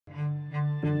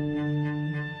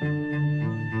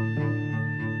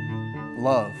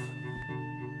Love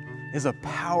is a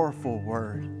powerful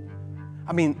word.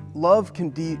 I mean, love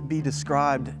can be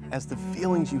described as the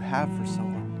feelings you have for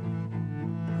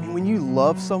someone. I mean, when you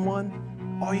love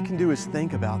someone, all you can do is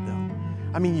think about them.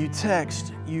 I mean, you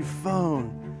text, you phone.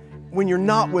 When you're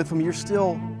not with them, you're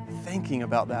still thinking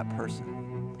about that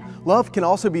person. Love can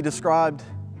also be described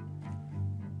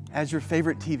as your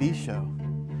favorite TV show,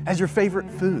 as your favorite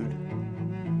food.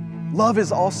 Love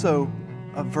is also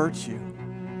a virtue,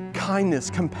 kindness,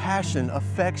 compassion,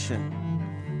 affection.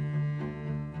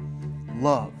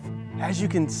 Love, as you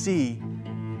can see,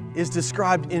 is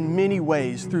described in many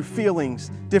ways through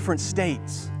feelings, different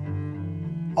states,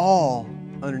 all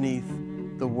underneath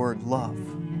the word love.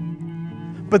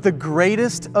 But the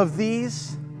greatest of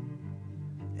these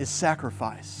is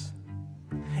sacrifice.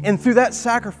 And through that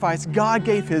sacrifice, God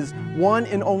gave His one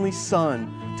and only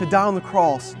Son to die on the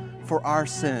cross for our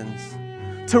sins,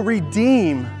 to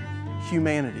redeem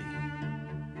humanity.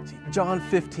 See, John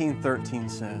 15:13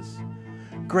 says,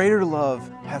 "Greater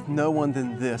love hath no one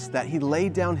than this, that He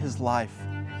laid down His life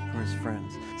for His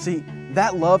friends." See,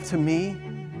 that love to me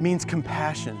means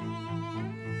compassion.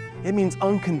 It means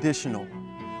unconditional,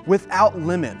 without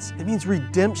limits. It means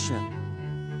redemption.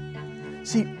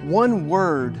 See, one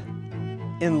word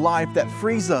in life that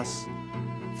frees us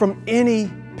from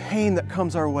any pain that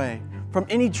comes our way, from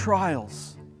any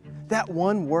trials, that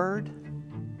one word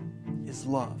is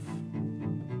love.